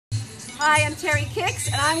Hi, I'm Terry Kix,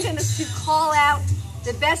 and I'm going to call out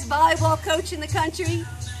the best volleyball coach in the country,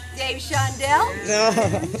 Dave Shondell.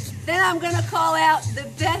 Then I'm going to call out the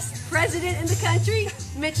best president in the country,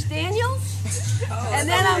 Mitch Daniels. And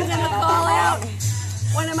then I'm going to call out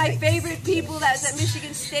one of my favorite people that was at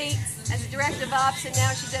Michigan State as a director of ops, and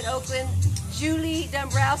now she's at Oakland, Julie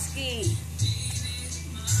Dombrowski.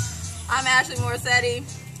 I'm Ashley Morrissette,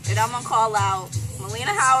 and I'm going to call out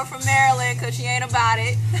Melina Howard from Maryland because she ain't about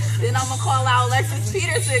it. Then I'm going to call out Alexis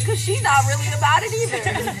Peterson because she's not really about it either.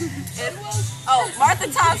 And, Martha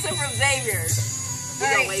Thompson from Xavier. We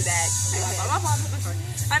go way back.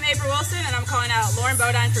 I'm April Wilson, and I'm calling out Lauren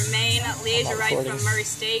Bodine from Maine, Leasia Wright from Murray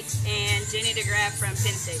State, and Jenny DeGraff from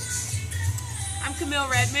Penn State. I'm Camille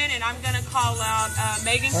Redmon, and I'm going to call out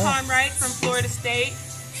Megan Carnwright from Florida State,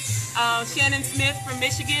 Shannon Smith from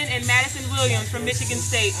Michigan, and Madison Williams from Michigan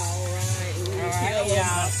State. All right.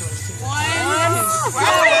 Yeah. One.